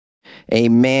A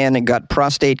man got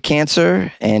prostate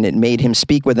cancer, and it made him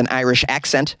speak with an Irish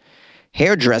accent.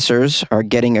 Hairdressers are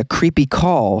getting a creepy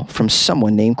call from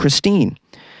someone named Christine.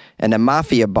 And a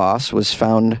mafia boss was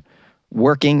found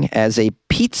working as a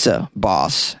pizza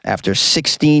boss after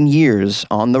 16 years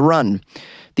on the run.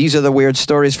 These are the weird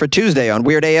stories for Tuesday on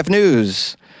Weird AF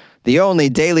News, the only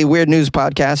daily weird news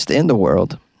podcast in the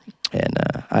world. And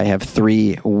I have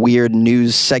 3 weird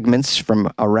news segments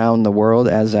from around the world,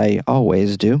 as I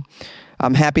always do.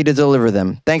 I'm happy to deliver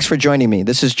them. Thanks for joining me.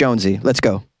 This is Jonesy. Let's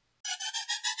go.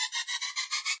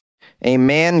 A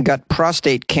man got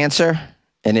prostate cancer,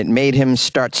 and it made him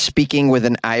start speaking with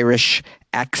an Irish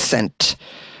accent.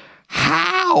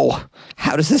 How?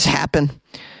 How does this happen?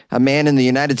 A man in the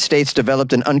United States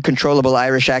developed an uncontrollable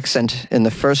Irish accent in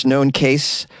the first known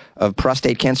case of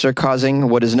prostate cancer causing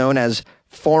what is known as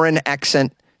foreign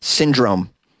accent syndrome.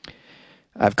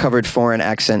 I've covered foreign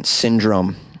accent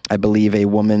syndrome. I believe a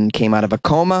woman came out of a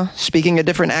coma speaking a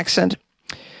different accent.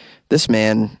 This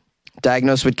man,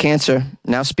 diagnosed with cancer,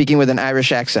 now speaking with an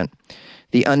Irish accent.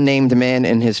 The unnamed man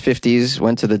in his 50s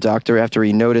went to the doctor after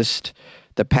he noticed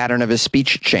the pattern of his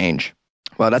speech change.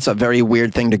 Well, that's a very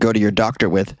weird thing to go to your doctor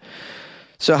with.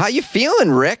 So how you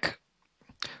feeling, Rick?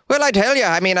 Well, I tell you,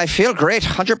 I feel great,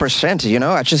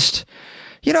 100%,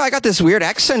 I got this weird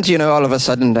accent, all of a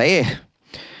sudden. Hey.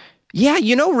 Yeah,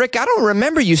 Rick, I don't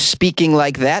remember you speaking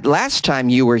like that. Last time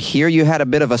you were here, you had a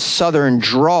bit of a southern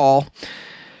drawl.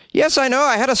 Yes, I know.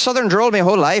 I had a southern drawl my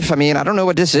whole life. I don't know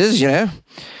what this is,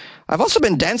 I've also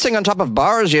been dancing on top of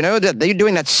bars, that you're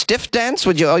doing that stiff dance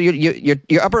with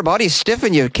your upper body stiff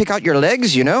and you kick out your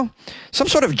legs, Some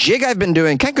sort of jig I've been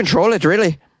doing. Can't control it,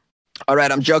 really. All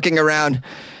right, I'm joking around,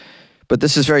 but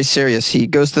this is very serious. He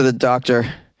goes to the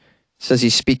doctor, says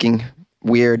he's speaking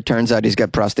weird. Turns out he's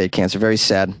got prostate cancer. Very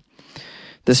sad.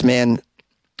 This man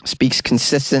speaks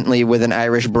consistently with an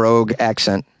Irish brogue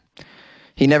accent.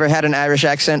 He never had an Irish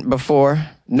accent before,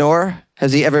 nor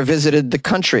has he ever visited the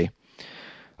country.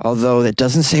 Although it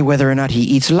doesn't say whether or not he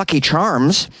eats Lucky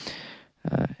Charms.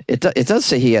 It does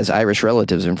say he has Irish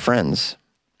relatives and friends.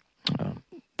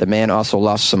 The man also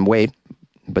lost some weight,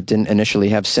 but didn't initially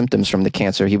have symptoms from the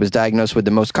cancer. He was diagnosed with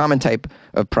the most common type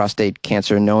of prostate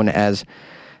cancer known as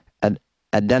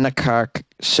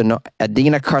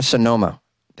adenocarcinoma.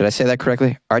 Did I say that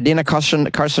correctly?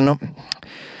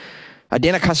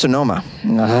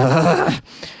 Adenocarcinoma.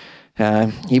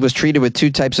 He was treated with 2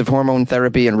 types of hormone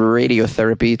therapy and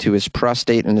radiotherapy to his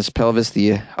prostate and his pelvis.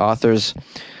 The authors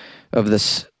of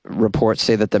this report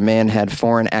say that the man had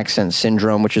foreign accent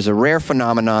syndrome, which is a rare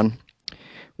phenomenon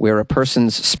where a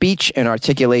person's speech and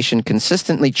articulation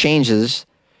consistently changes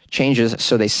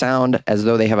so they sound as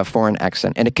though they have a foreign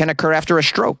accent. And it can occur after a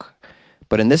stroke.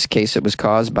 But in this case, it was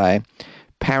caused by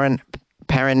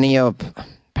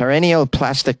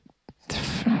paraneoplastic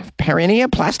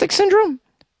syndrome?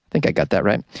 I think I got that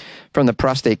right. From the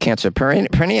prostate cancer.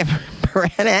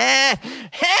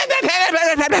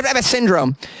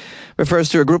 Syndrome refers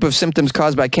to a group of symptoms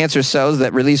caused by cancer cells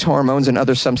that release hormones and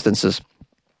other substances.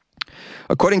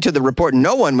 According to the report,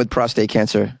 no one with prostate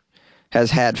cancer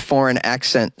has had foreign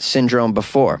accent syndrome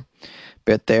before,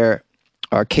 but there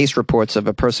are case reports of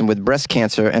a person with breast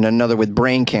cancer and another with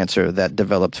brain cancer that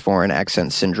developed foreign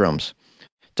accent syndromes.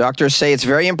 Doctors say it's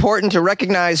very important to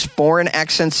recognize foreign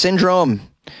accent syndrome.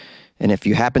 And if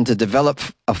you happen to develop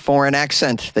a foreign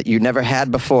accent that you never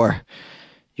had before,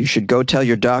 you should go tell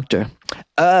your doctor.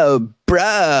 Oh,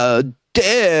 bro,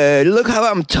 dude, look how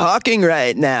I'm talking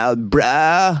right now,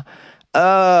 bro.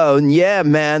 Oh, yeah,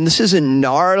 man, this isn't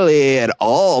gnarly at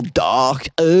all, doc.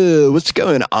 Oh, what's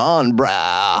going on,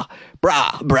 bro?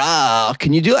 Bro,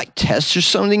 can you do like tests or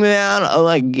something, man? Oh,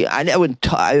 like I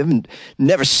haven't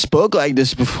never spoke like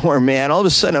this before, man. All of a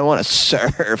sudden, I want to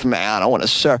surf, man. I want to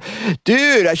surf,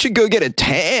 dude. I should go get a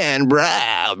tan, bro.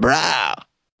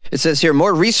 It says here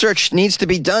more research needs to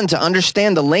be done to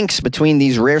understand the links between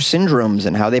these rare syndromes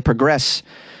and how they progress.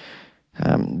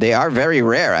 They are very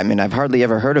rare. I've hardly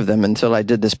ever heard of them until I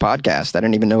did this podcast. I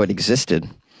didn't even know it existed.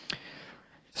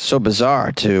 So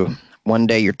bizarre to. One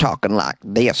day you're talking like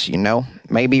this,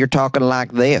 Maybe you're talking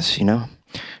like this,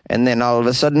 And then all of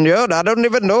a sudden, I don't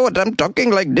even know what I'm talking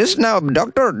like this now.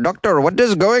 Doctor, what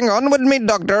is going on with me,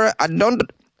 doctor? I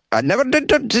never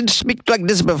did speak like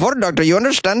this before, doctor. You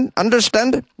understand?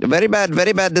 Very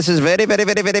bad. This is very, very,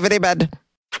 very, very, very bad.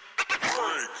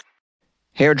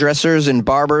 Hairdressers and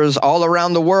barbers all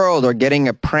around the world are getting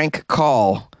a prank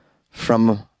call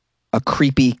from a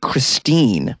creepy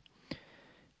Christine.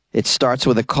 It starts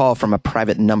with a call from a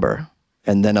private number,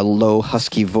 and then a low,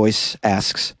 husky voice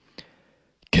asks,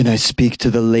 "Can I speak to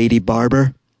the lady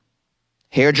barber?"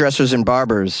 Hairdressers and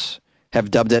barbers have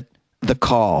dubbed it the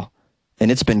call,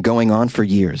 and it's been going on for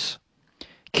years.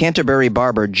 Canterbury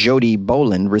barber Jody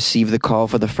Boland received the call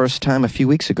for the first time a few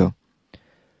weeks ago.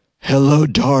 "Hello,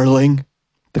 darling,"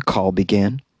 the call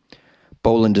began.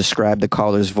 Boland described the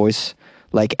caller's voice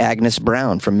like Agnes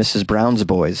Brown from Mrs. Brown's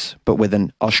Boys, but with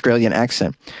an Australian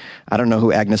accent. I don't know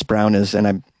who Agnes Brown is, and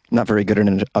I'm not very good at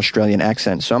an Australian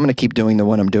accent, so I'm going to keep doing the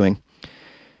one I'm doing.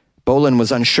 Boland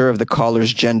was unsure of the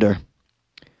caller's gender.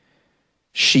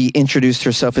 She introduced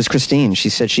herself as Christine. She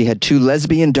said she had 2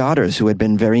 lesbian daughters who had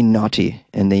been very naughty,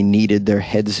 and they needed their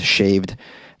heads shaved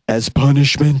as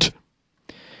punishment.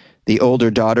 The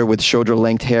older daughter with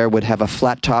shoulder-length hair would have a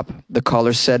flat top, the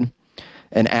caller said,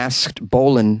 and asked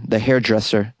Boland, the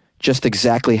hairdresser, just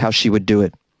exactly how she would do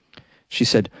it. She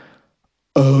said,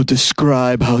 "Oh,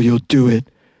 describe how you'll do it.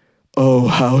 Oh,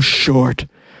 how short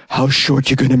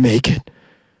you gonna make it?"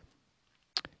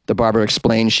 The barber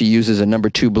explained she uses a number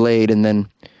 2 blade and then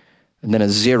a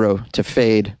 0 to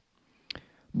fade.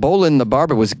 Boland, the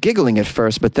barber, was giggling at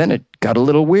first, but then it got a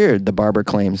little weird, the barber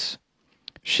claims.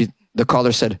 The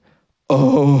caller said,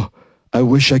 "Oh, I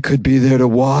wish I could be there to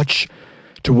watch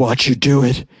you do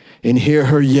it and hear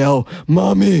her yell,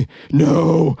 'Mommy,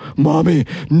 no, Mommy,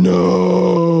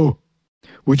 no.'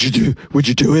 Would you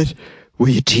do it? Will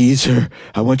you tease her?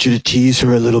 I want you to tease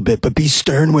her a little bit, but be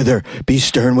stern with her. Be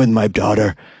stern with my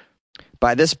daughter."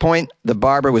 By this point, the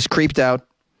barber was creeped out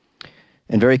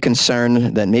and very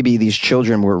concerned that maybe these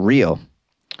children were real.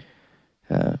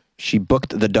 She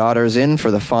booked the daughters in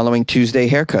for the following Tuesday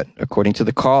haircut, according to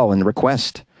the call and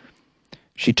request.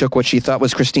 She took what she thought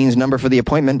was Christine's number for the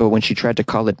appointment, but when she tried to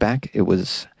call it back, it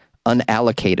was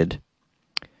unallocated.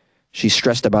 She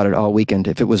stressed about it all weekend.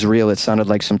 If it was real, it sounded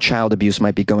like some child abuse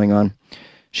might be going on.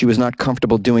 She was not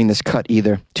comfortable doing this cut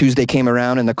either. Tuesday came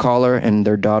around and the caller and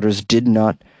their daughters did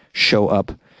not show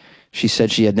up. She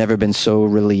said she had never been so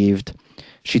relieved.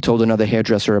 She told another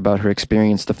hairdresser about her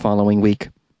experience the following week.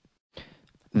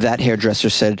 That hairdresser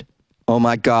said, "Oh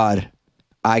my God,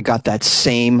 I got that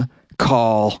same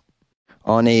call."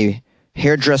 On a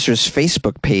hairdresser's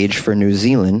Facebook page for New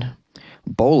Zealand,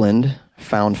 Boland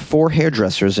found 4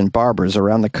 hairdressers and barbers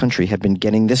around the country had been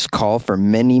getting this call for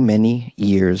many, many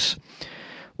years.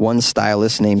 One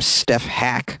stylist named Steph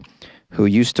Hack, who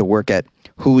used to work at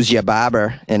Who's Ya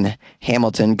Barber in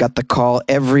Hamilton, got the call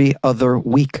every other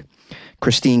week.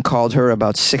 Christine called her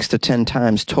about 6 to 10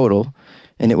 times total,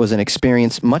 and it was an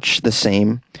experience much the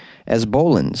same as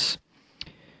Boland's.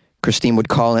 Christine would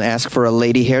call and ask for a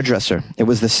lady hairdresser. It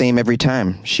was the same every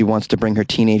time. She wants to bring her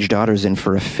teenage daughters in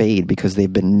for a fade because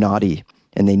they've been naughty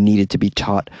and they needed to be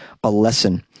taught a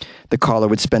lesson. The caller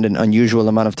would spend an unusual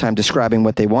amount of time describing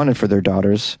what they wanted for their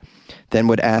daughters, then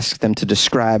would ask them to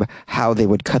describe how they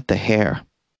would cut the hair.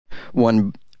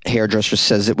 One hairdresser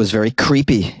says it was very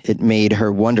creepy. It made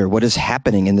her wonder what is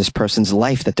happening in this person's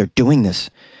life that they're doing this.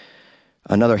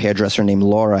 Another hairdresser named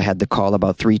Laura had the call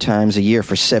about 3 times a year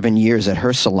for 7 years at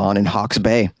her salon in Hawke's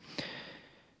Bay.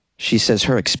 She says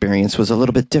her experience was a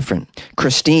little bit different.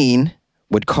 Christine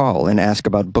would call and ask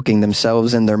about booking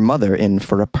themselves and their mother in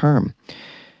for a perm.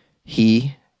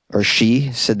 He or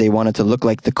she said they wanted to look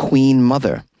like the Queen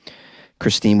Mother.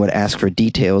 Christine would ask for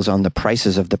details on the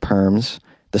prices of the perms,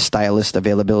 the stylist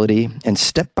availability, and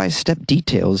step-by-step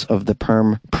details of the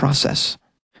perm process.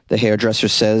 The hairdresser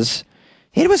says,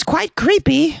 "It was quite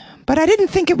creepy, but I didn't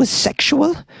think it was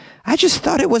sexual. I just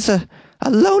thought it was a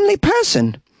lonely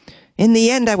person. In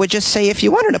the end, I would just say, if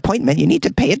you want an appointment, you need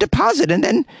to pay a deposit, and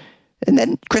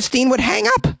then Christine would hang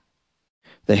up."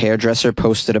 The hairdresser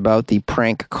posted about the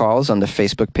prank calls on the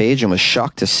Facebook page and was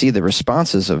shocked to see the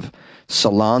responses of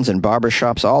salons and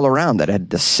barbershops all around that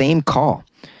had the same call.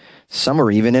 Some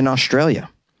were even in Australia.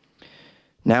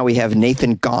 Now we have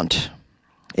Nathan Gaunt,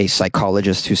 a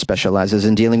psychologist who specializes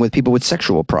in dealing with people with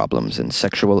sexual problems and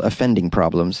sexual offending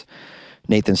problems.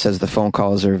 Nathan says the phone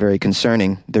calls are very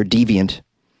concerning. They're deviant.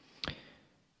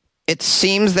 "It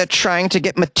seems they're trying to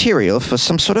get material for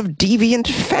some sort of deviant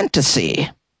fantasy.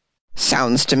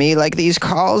 Sounds to me like these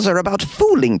calls are about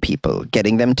fooling people,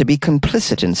 getting them to be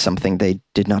complicit in something they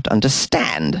did not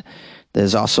understand.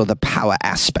 There's also the power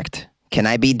aspect. Can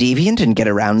I be deviant and get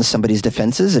around somebody's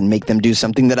defenses and make them do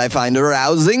something that I find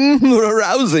arousing?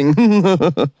 Arousing."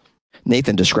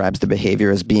 Nathan describes the behavior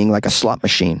as being like a slot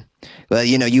machine. Well,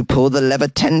 you pull the lever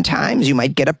 10 times, you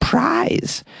might get a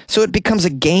prize. So it becomes a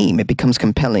game. It becomes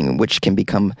compelling, which can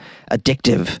become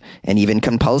addictive and even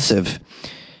compulsive.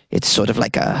 It's sort of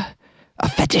like a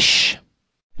fetish.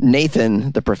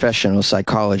 Nathan, the professional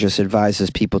psychologist,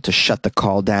 advises people to shut the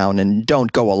call down and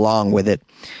don't go along with it.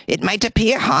 "It might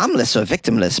appear harmless or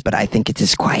victimless, but I think it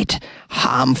is quite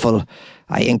harmful.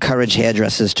 I encourage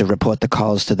hairdressers to report the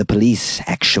calls to the police,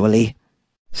 actually.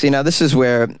 See, now this is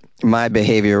where my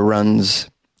behavior runs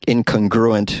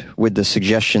incongruent with the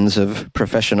suggestions of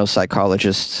professional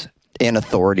psychologists and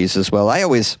authorities as well. I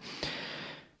always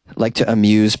like to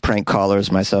amuse prank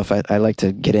callers myself. I like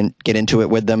to get into it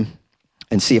with them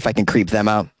and see if I can creep them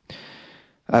out.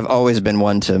 I've always been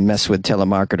one to mess with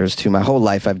telemarketers too. My whole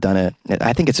life I've done it.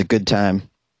 I think it's a good time.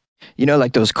 You know,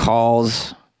 like those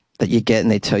calls that you get and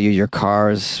they tell you your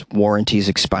car's warranty's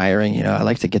expiring. You know, I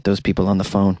like to get those people on the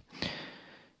phone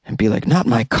and be like, not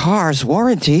my car's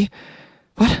warranty.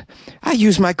 What? I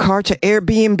use my car to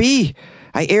Airbnb.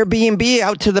 I Airbnb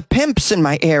out to the pimps in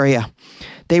my area.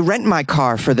 They rent my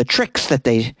car for the tricks that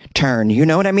they turn. You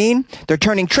know what I mean? They're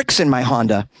turning tricks in my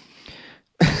Honda.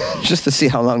 Just to see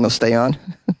how long they'll stay on.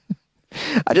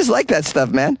 I just like that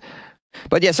stuff, man.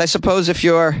 But yes, I suppose if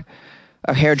you're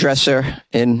a hairdresser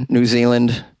in New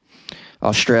Zealand,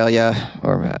 Australia,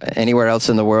 or anywhere else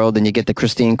in the world, and you get the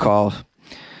Christine call,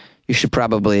 you should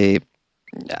probably,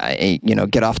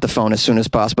 get off the phone as soon as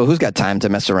possible. Who's got time to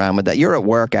mess around with that? You're at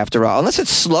work after all. Unless it's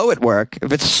slow at work.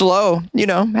 If it's slow,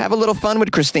 have a little fun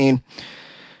with Christine.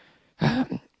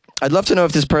 I'd love to know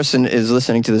if this person is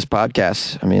listening to this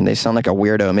podcast. I mean, they sound like a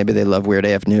weirdo. Maybe they love Weird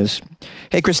AF News.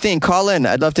 Hey, Christine, call in.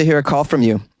 I'd love to hear a call from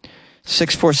you.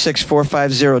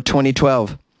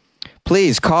 646-450-2012.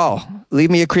 Please call. Leave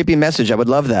me a creepy message. I would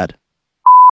love that.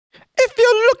 If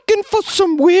you're looking for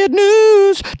some weird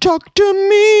news, talk to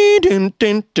me. Din,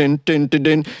 din, din, din, din,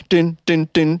 din, din, din,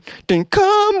 din, din.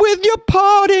 Come with your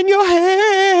part in your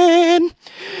hand.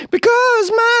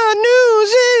 Because my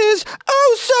news is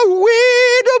oh so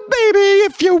weird. Oh, baby,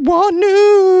 if you want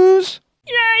news.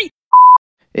 Yay!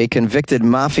 A convicted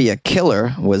mafia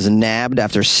killer was nabbed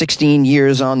after 16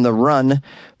 years on the run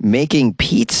making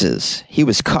pizzas. He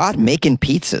was caught making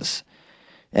pizzas.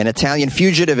 An Italian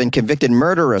fugitive and convicted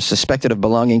murderer suspected of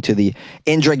belonging to the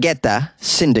 'Ndrangheta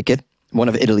syndicate, one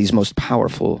of Italy's most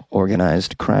powerful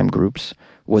organized crime groups,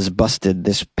 was busted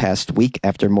this past week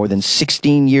after more than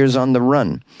 16 years on the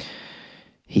run.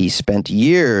 He spent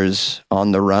years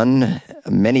on the run,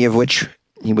 many of which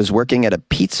he was working at a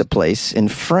pizza place in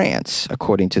France,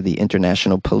 according to the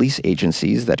international police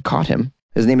agencies that caught him.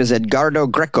 His name is Edgardo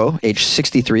Greco, age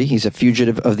 63. He's a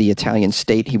fugitive of the Italian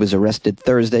state. He was arrested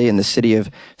Thursday in the city of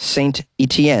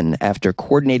Saint-Étienne after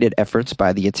coordinated efforts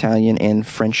by the Italian and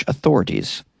French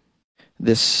authorities.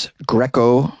 This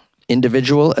Greco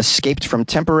individual escaped from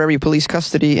temporary police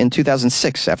custody in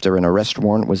 2006 after an arrest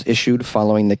warrant was issued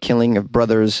following the killing of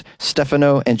brothers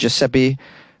Stefano and Giuseppe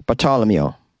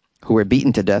Bartolomeo, who were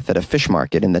beaten to death at a fish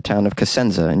market in the town of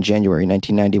Cosenza in January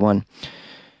 1991.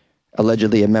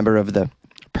 Allegedly a member of the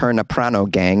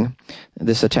Pernaprano gang,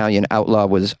 this Italian outlaw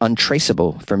was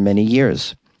untraceable for many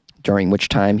years, during which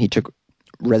time he took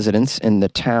residence in the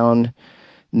town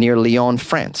near Lyon,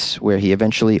 France, where he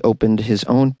eventually opened his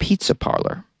own pizza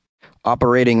parlor.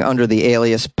 Operating under the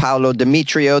alias Paolo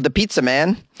Demetrio, the Pizza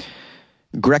Man,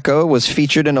 Greco was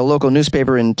featured in a local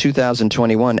newspaper in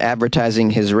 2021 advertising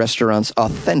his restaurant's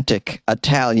authentic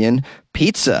Italian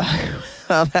pizza.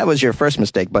 Well, that was your first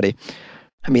mistake, buddy.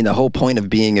 I mean, the whole point of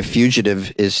being a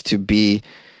fugitive is to be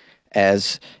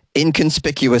as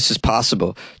inconspicuous as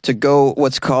possible, to go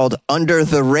what's called under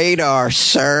the radar,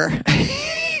 sir.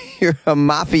 You're a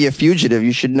mafia fugitive.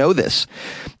 You should know this.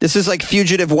 This is like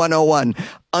Fugitive 101,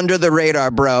 under the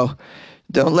radar, bro.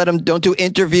 Don't do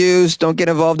interviews. Don't get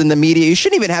involved in the media. You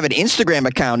shouldn't even have an Instagram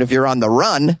account if you're on the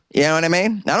run. You know what I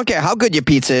mean? I don't care how good your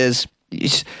pizza is. You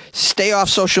stay off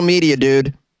social media,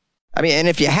 dude. I mean, and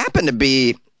if you happen to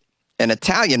be an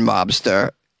Italian mobster,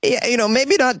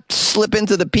 maybe not slip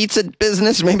into the pizza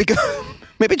business. Maybe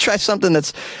try something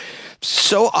that's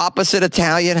so opposite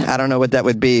Italian. I don't know what that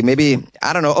would be. Maybe,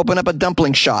 open up a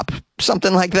dumpling shop,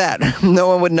 something like that. No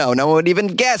one would know. No one would even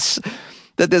guess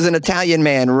that there's an Italian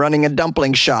man running a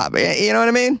dumpling shop. You know what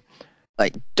I mean?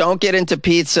 Like, don't get into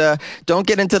pizza. Don't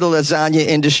get into the lasagna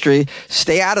industry.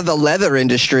 Stay out of the leather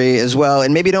industry as well.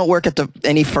 And maybe don't work at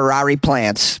any Ferrari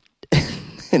plants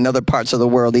in other parts of the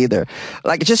world either.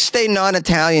 Like, just stay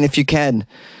non-Italian if you can.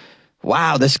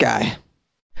 Wow, this guy.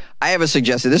 I have a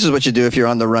suggestion. This is what you do if you're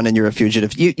on the run and you're a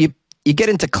fugitive. You get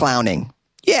into clowning.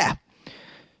 Yeah.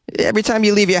 Every time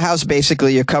you leave your house,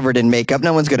 basically, you're covered in makeup.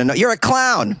 No one's going to know. You're a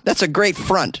clown. That's a great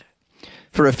front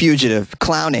for a fugitive.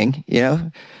 Clowning,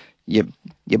 You're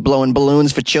blowing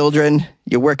balloons for children.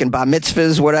 You're working bar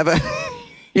mitzvahs, whatever.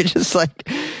 You're just like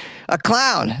a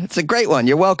clown. It's a great one.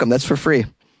 You're welcome. That's for free.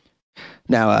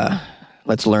 Now,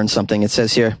 let's learn something. It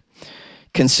says here,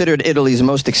 considered Italy's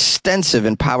most extensive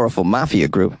and powerful mafia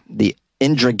group, the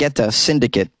 'Ndrangheta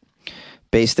syndicate,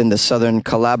 based in the southern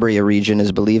Calabria region,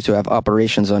 is believed to have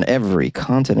operations on every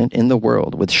continent in the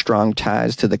world, with strong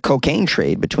ties to the cocaine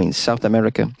trade between South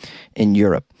America and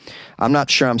Europe. I'm not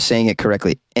sure I'm saying it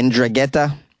correctly.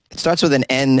 Ndrangheta. It starts with an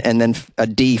N and then a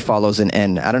D follows an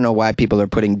N. I don't know why people are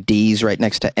putting Ds right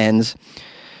next to Ns.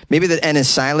 Maybe the N is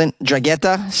silent.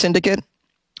 Ndrangheta Syndicate.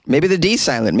 Maybe the D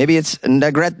silent. Maybe it's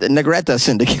Negreta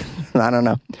Syndicate. I don't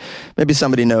know. Maybe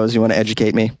somebody knows. You want to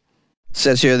educate me?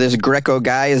 Says here, this Greco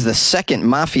guy is the second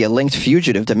mafia-linked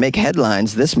fugitive to make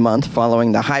headlines this month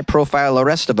following the high-profile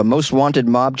arrest of a most-wanted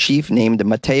mob chief named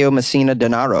Matteo Messina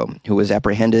Denaro, who was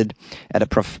apprehended at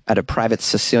a private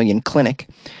Sicilian clinic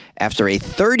after a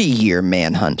 30-year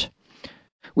manhunt.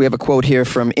 We have a quote here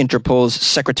from Interpol's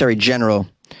Secretary General,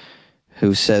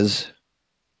 who says,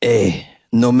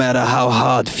 no matter how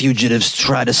hard fugitives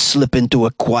try to slip into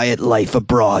a quiet life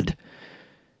abroad,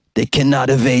 they cannot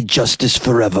evade justice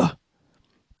forever.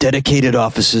 Dedicated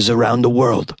officers around the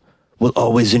world will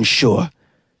always ensure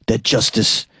that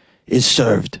justice is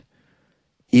served,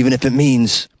 even if it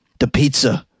means the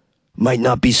pizza might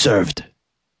not be served.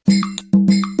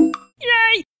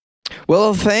 Yay!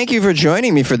 Well, thank you for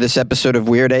joining me for this episode of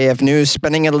Weird AF News,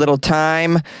 spending a little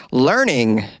time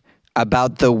learning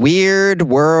about the weird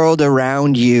world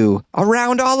around you,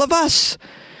 around all of us.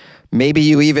 Maybe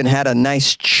you even had a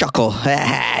nice chuckle.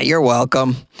 You're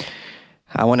welcome.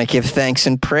 I want to give thanks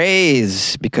and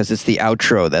praise because it's the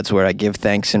outro. That's where I give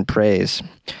thanks and praise.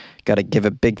 Got to give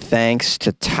a big thanks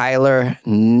to Tyler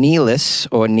Nealis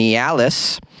or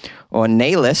Nealis or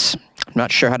Nalis. I'm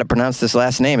not sure how to pronounce this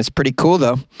last name. It's pretty cool,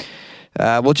 though.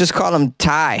 We'll just call him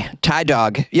Ty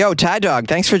Dog. Yo, Ty Dog,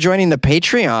 thanks for joining the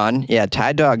Patreon. Yeah,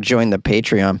 Ty Dog joined the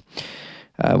Patreon,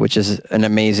 which is an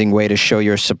amazing way to show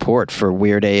your support for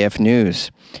Weird AF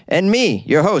News. And me,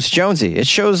 your host, Jonesy. It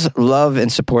shows love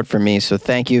and support for me, so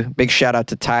thank you. Big shout out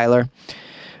to Tyler.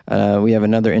 We have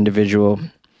another individual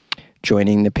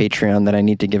joining the Patreon that I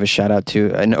need to give a shout out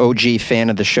to, an OG fan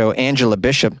of the show, Angela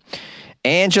Bishop.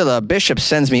 Angela Bishop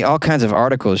sends me all kinds of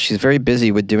articles. She's very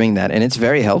busy with doing that, and it's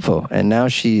very helpful. And now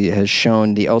she has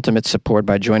shown the ultimate support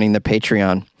by joining the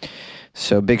Patreon.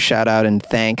 So big shout out and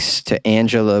thanks to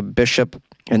Angela Bishop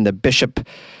and the Bishop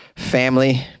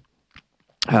family.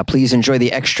 Please enjoy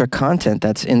the extra content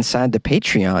that's inside the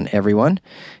Patreon, everyone.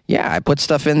 Yeah, I put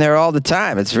stuff in there all the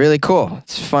time. It's really cool.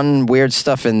 It's fun, weird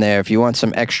stuff in there. If you want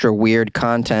some extra weird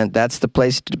content, that's the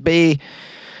place to be.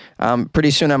 Pretty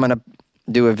soon I'm going to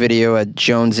do a video, a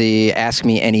Jonesy Ask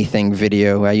Me Anything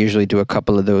video. I usually do a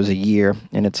couple of those a year,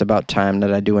 and it's about time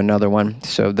that I do another one.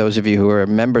 So those of you who are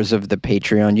members of the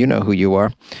Patreon, you know who you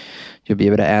are. You'll be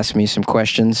able to ask me some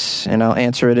questions, and I'll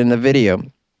answer it in the video.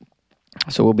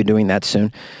 So we'll be doing that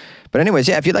soon. But anyways,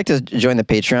 yeah, if you'd like to join the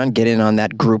Patreon, get in on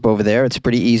that group over there. It's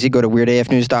pretty easy. Go to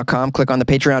weirdafnews.com, click on the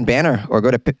Patreon banner, or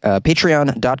go to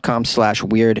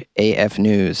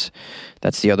patreon.com/weirdafnews.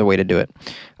 That's the other way to do it.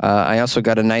 I also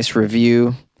got a nice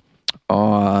review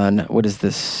on, what is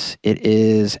this? It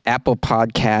is Apple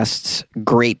Podcasts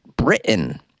Great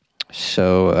Britain.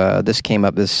 So this came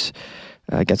up,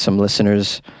 I got some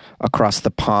listeners across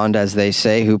the pond, as they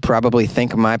say, who probably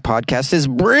think my podcast is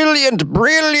brilliant.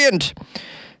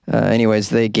 Anyways,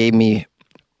 they gave me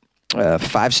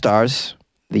 5 stars.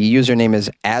 The username is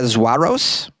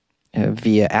Azwaros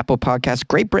via Apple Podcasts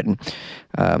Great Britain.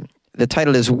 The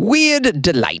title is Weird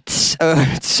Delights.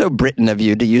 It's so Britain of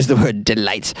you to use the word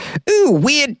delights. Ooh,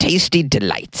 weird, tasty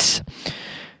delights.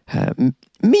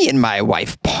 Me and my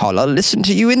wife, Paula, listen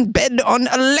to you in bed on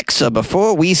Alexa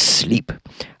before we sleep.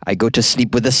 I go to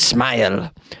sleep with a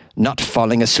smile, not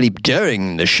falling asleep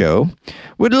during the show.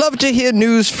 Would love to hear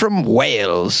news from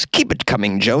Wales. Keep it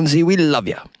coming, Jonesy. We love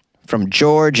you. From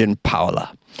George and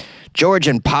Paula. George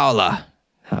and Paula,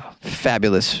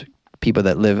 fabulous people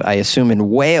that live, I assume, in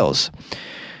Wales.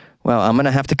 Well, I'm going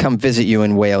to have to come visit you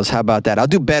in Wales. How about that? I'll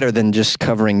do better than just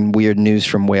covering weird news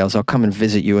from Wales. I'll come and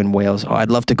visit you in Wales. Oh, I'd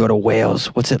love to go to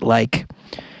Wales. What's it like?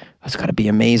 It's got to be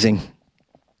amazing.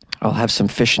 I'll have some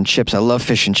fish and chips. I love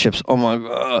fish and chips. Oh, my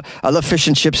God. I love fish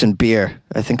and chips and beer.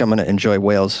 I think I'm going to enjoy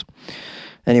Wales.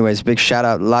 Anyways, big shout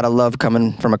out. A lot of love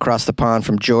coming from across the pond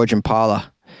from George and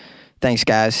Paula. Thanks,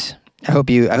 guys. I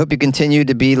hope you continue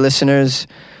to be listeners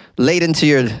late into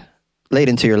your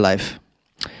life.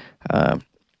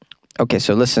 Okay,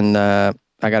 so listen, I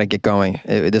got to get going.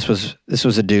 This was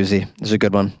a doozy. This is a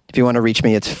good one. If you want to reach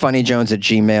me, it's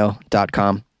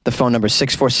funnyjones@gmail.com. The phone number is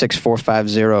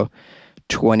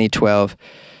 646-450-2012.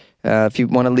 If you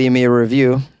want to leave me a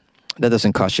review, that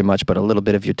doesn't cost you much, but a little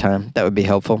bit of your time, that would be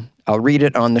helpful. I'll read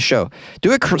it on the show.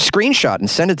 Do a screenshot and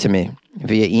send it to me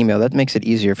via email. That makes it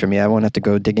easier for me. I won't have to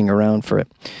go digging around for it.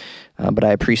 But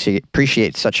I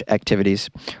appreciate such activities.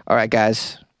 All right,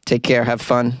 guys, take care, have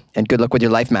fun, and good luck with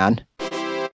your life, man.